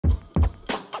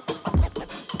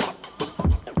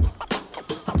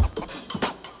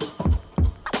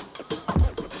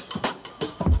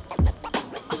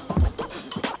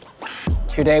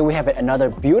Today we have another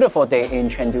beautiful day in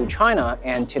Chengdu, China,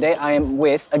 and today I am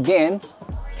with, again,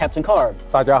 Captain Carb.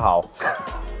 大家好.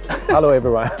 Hello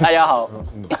everyone. 大家好.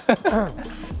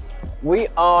 Where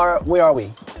are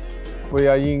we? We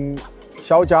are in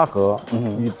Xiao Jia He.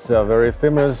 It's a very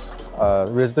famous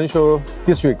residential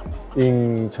district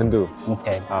in Chengdu.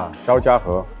 Okay. Xiao Jia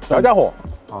He. Xiao Jia He.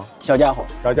 Xiao Jia He.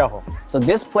 Xiao Jia He. So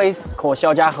this place called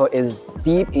Xiao Jia He is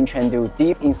deep in Chengdu,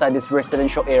 deep inside this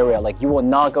residential area. Like you will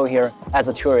not go here as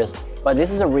a tourist, but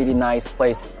this is a really nice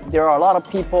place. There are a lot of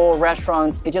people,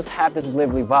 restaurants, it just has this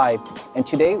lively vibe. And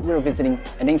today we're visiting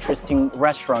an interesting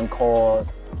restaurant called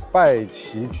拜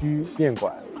奇居面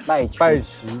馆. 拜居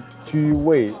奇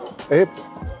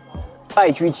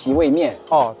味面.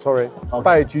 Oh, sorry. Okay.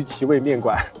 拜居奇味面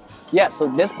馆. Yeah, so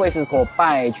this place is called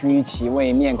拜居奇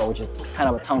味面馆, which is kind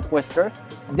of a tongue twister.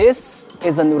 This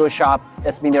is a noodle shop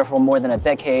that's been there for more than a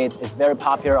decade. It's very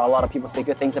popular. A lot of people say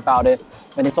good things about it.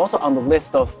 And it's also on the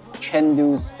list of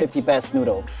Chengdu's 50 best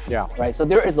noodle. Yeah. Right? So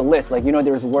there is a list. Like, you know,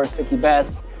 there's worst 50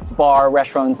 best bar,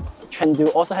 restaurants. Chengdu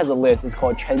also has a list. It's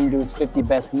called Chengdu's 50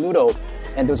 best noodle.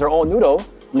 And those are all noodle,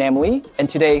 namely. And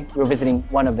today we're visiting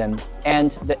one of them.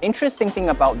 And the interesting thing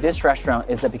about this restaurant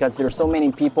is that because there are so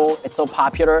many people, it's so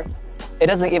popular, it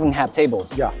doesn't even have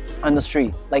tables on the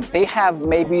street. Like they have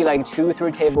maybe like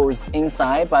 2-3 tables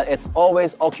inside, but it's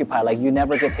always occupied. Like you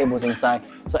never get tables inside.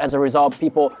 So as a result,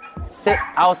 people sit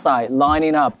outside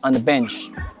lining up on the bench.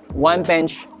 One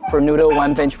bench for noodle,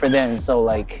 one bench for them. So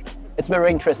like, it's very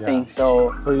interesting.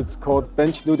 So it's called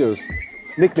bench noodles.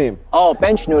 Nickname. Oh,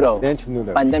 bench noodle. Bench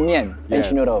noodles. 板凳面, bench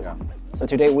Yes, noodle. yeah. So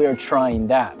today we are trying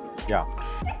that. Yeah.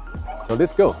 So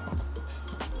let's go.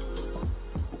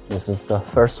 This is the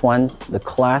first one, the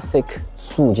classic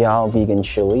Jiao vegan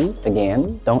chili.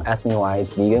 Again, don't ask me why it's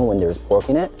vegan when there's pork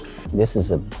in it. This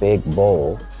is a big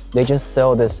bowl. They just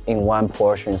sell this in one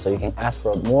portion, so you can ask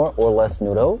for more or less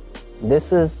noodle.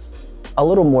 This is a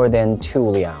little more than 2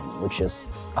 liang, which is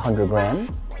 100 gram.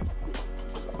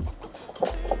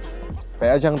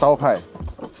 白酱刀菜.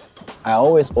 I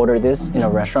always order this in a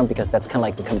restaurant because that's kind of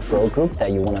like the control group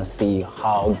that you want to see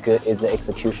how good is the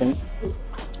execution.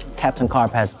 Captain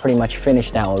Carb has pretty much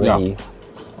finished that already. Yeah.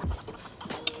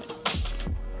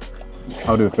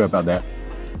 How do you feel about that?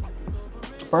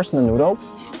 First, the noodle,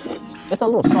 it's a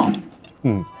little soft.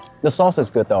 The sauce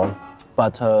is good though,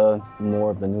 but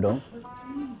more of the noodle.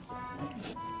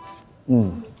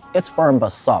 It's firm but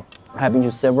soft. I've been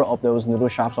to several of those noodle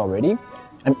shops already,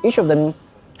 and each of them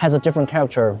has a different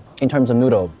character in terms of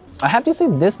noodle. I have to say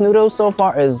this noodle so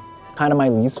far is kind of my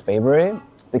least favorite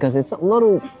because it's a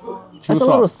little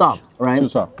soft, right? Too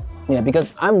soft. Yeah,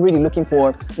 because I'm really looking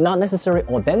for not necessarily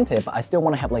al dente, but I still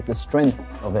want to have like the strength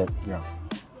of it. Yeah.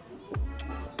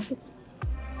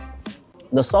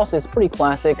 The sauce is pretty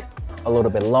classic, a little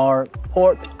bit lard,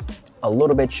 pork, a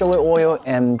little bit chili oil,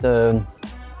 and a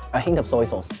hint of soy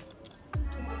sauce.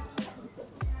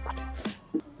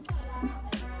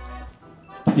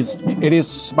 It is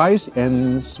spicy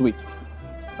and sweet.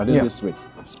 A little bit sweet.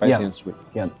 Spicy and sweet.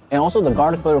 Yeah, and also the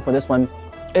garlic flavor for this one,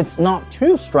 it's not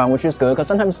too strong, which is good, because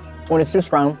sometimes when it's too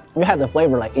strong, you have the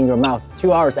flavor like in your mouth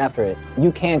 2 hours after it.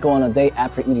 You can't go on a date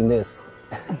after eating this.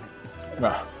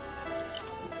 But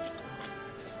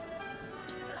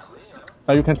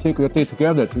you can take your date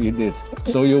together to eat this,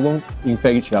 so you won't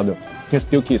infect each other. You can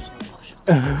still kiss.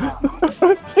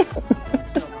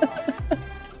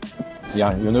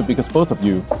 Yeah, you know, because both of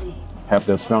you have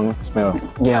the strong smell.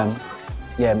 Yeah,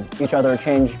 each other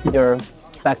change their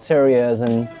bacterias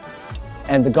and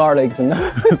the garlics and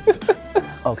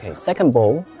Okay, second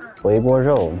bowl, Hui Guo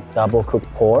Rou, double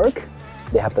cooked pork.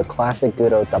 They have the classic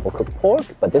good old double cooked pork,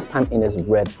 but this time in this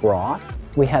red broth.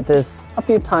 We had this a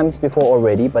few times before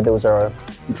already, but those are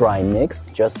dry mix,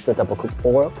 just the double cooked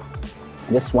pork.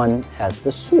 This one has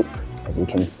the soup. As you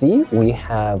can see, we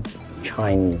have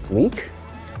Chinese leek,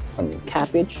 some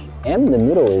cabbage, and the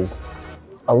noodle is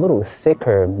a little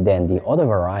thicker than the other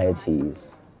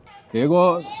varieties. 这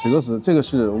个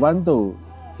是豌豆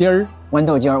丁儿. 豌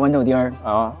豆丁儿.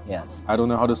 Yes. I don't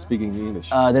know how to speak in English.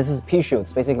 This is pea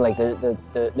shoots, basically like the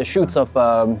shoots of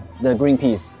the green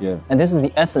peas. Yeah. And this is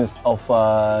the essence of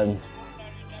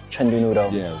Chengdu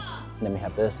noodle. Yes. Then we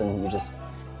have this, and you just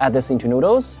add this into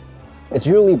noodles. It's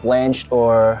usually blanched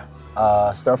or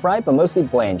stir-fried, but mostly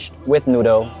blanched with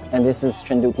noodle. And this is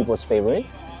Chengdu people's favorite.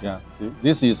 Yeah,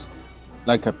 this is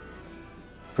like a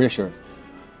precious,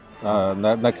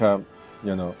 like a,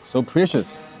 you know, so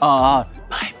precious. My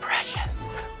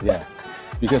precious. Yeah,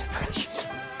 because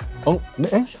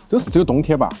这是只有冬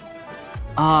天吧？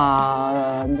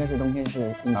应该是冬天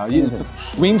是 in season.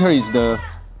 Winter is the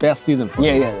best season for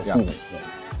the this. season.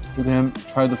 You can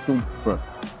try the fruit first.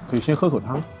 可以先喝口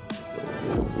汤。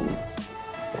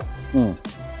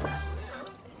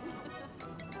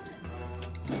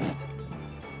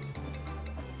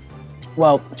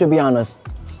Well, to be honest,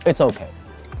 it's okay.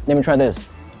 Let me try this.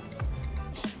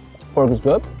 Pork is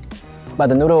good, but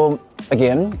the noodle,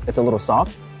 again, it's a little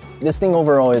soft. This thing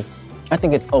overall is, I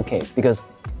think it's okay because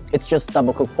it's just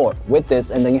double cooked pork with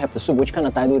this, and then you have the soup, which kind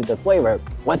of diluted the flavor.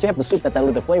 Once you have the soup that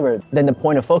diluted the flavor, then the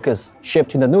point of focus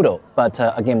shifts to the noodle. But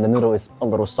again, the noodle is a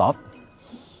little soft.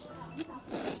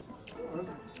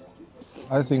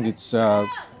 I think it's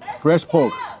fresh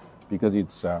pork because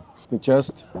it's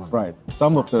just fried.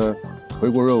 Some of the Hui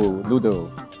Guo Rou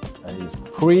noodle is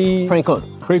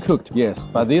Pre-cooked. Pre-cooked, yes.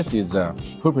 But this is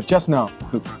cooked just now.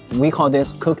 Cooked. We call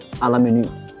this cooked à la menu.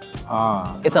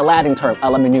 It's a Latin term, à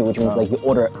la menu, which means like you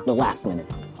order the last minute.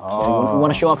 You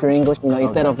want to show off your English,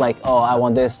 instead of like, oh, I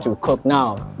want this to cook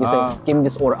now, you say, give me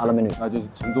this order à la menu. 那就是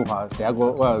成都话，德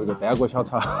国，我要这个德国小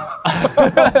炒。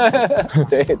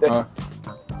对对。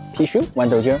貔貅豌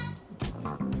豆尖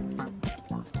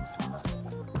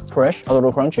fresh, a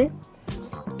little crunchy.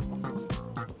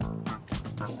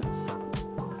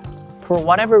 For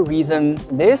whatever reason,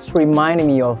 this reminded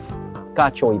me of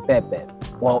cacio e pepe.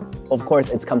 Well, of course,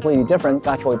 it's completely different.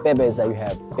 Cacio e pepe is that you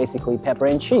have basically pepper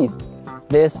and cheese.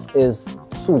 This is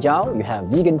su jiao, you have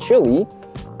vegan chili.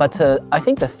 But I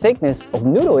think the thickness of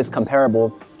noodle is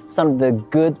comparable. Some of the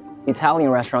good Italian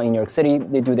restaurants in New York City,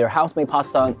 they do their house-made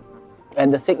pasta,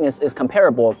 and the thickness is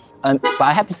comparable. But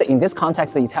I have to say, in this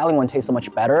context, the Italian one tastes so much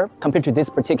better compared to this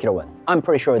particular one. I'm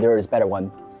pretty sure there is a better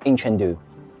one in Chengdu.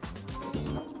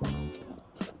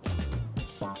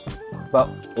 But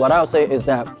what I'll say is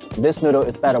that this noodle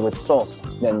is better with sauce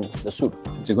than the soup.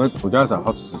 这个薯条是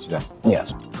好吃起来。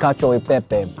Yes, cacio e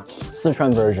pepe,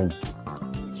 Sichuan version.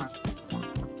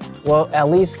 Well, at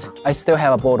least I still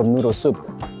have a bowl of noodle soup.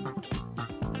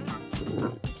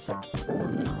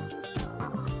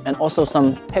 And also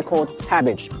some pickled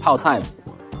cabbage, 泡菜.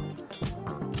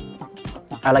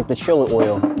 I like the chili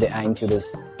oil they add into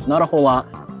this. Not a whole lot,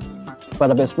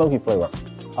 but a bit smoky flavor.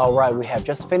 All right, we have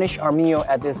just finished our meal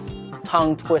at this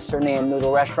tongue twister named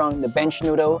Noodle restaurant, the Bench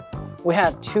Noodle. We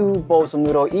had 2 bowls of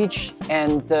noodle each,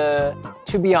 and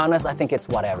to be honest, I think it's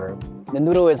whatever. The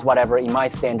noodle is whatever in my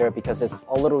standard because it's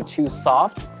a little too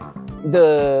soft.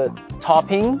 The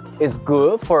topping is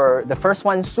good. For the first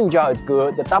one, su jiao is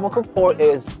good. The double cooked pork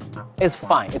is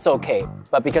fine, it's okay.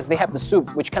 But because they have the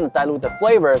soup, which kind of dilute the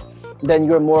flavor, then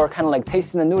you're more kind of like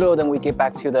tasting the noodle, then we get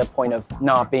back to the point of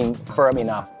not being firm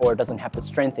enough or doesn't have the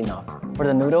strength enough. For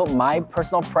the noodle, my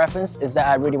personal preference is that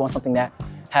I really want something that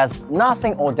has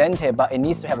nothing al dente, but it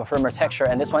needs to have a firmer texture,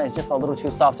 and this one is just a little too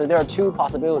soft. So there are 2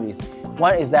 possibilities.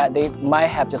 One is that they might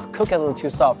have just cooked a little too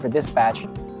soft for this batch,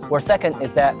 or second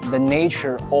is that the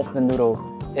nature of the noodle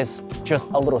is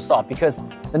just a little soft because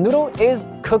the noodle is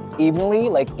cooked evenly,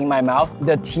 like in my mouth.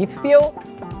 The teeth feel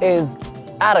is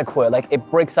adequate, like it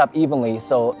breaks up evenly,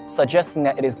 so suggesting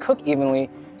that it is cooked evenly,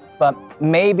 but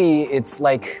maybe it's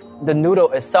like the noodle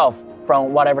itself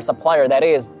from whatever supplier that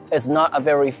is not a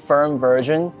very firm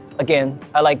version. Again,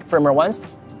 I like firmer ones,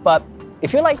 but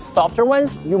if you like softer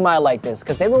ones, you might like this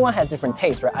because everyone has different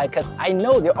tastes, right? Because I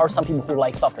know there are some people who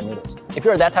like softer noodles. If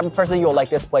you're that type of person, you'll like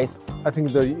this place. I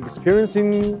think the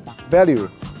experiencing value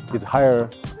is higher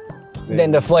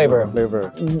than the flavor.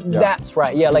 Yeah. That's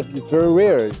right, yeah. Like it's very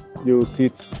rare you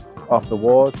sit off the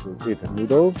wall to eat a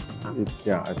noodle.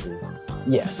 I think it's...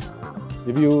 Yes.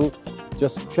 If you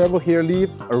just travel here,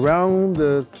 live around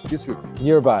the district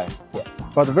nearby. Yes.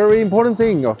 But the very important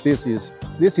thing of this is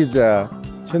a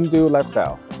Chengdu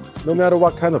lifestyle. No matter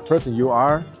what kind of person you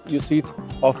are, you sit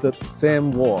off the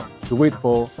same wall to wait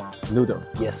for noodle.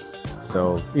 Yes.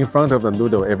 So in front of the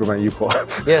noodle, everyone equal.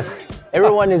 Yes,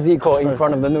 everyone is equal in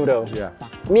front of the noodle. Yeah.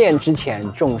 面之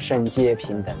前，众生皆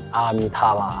平等。阿弥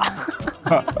陀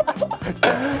佛。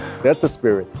 That's the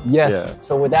spirit. Yes. Yeah.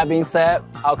 So with that being said,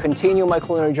 I'll continue my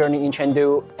culinary journey in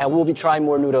Chengdu, and we'll be trying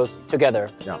more noodles together.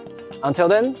 Yeah. Until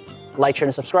then, like, share,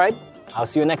 and subscribe. I'll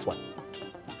see you next one.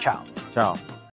 Ciao. Ciao.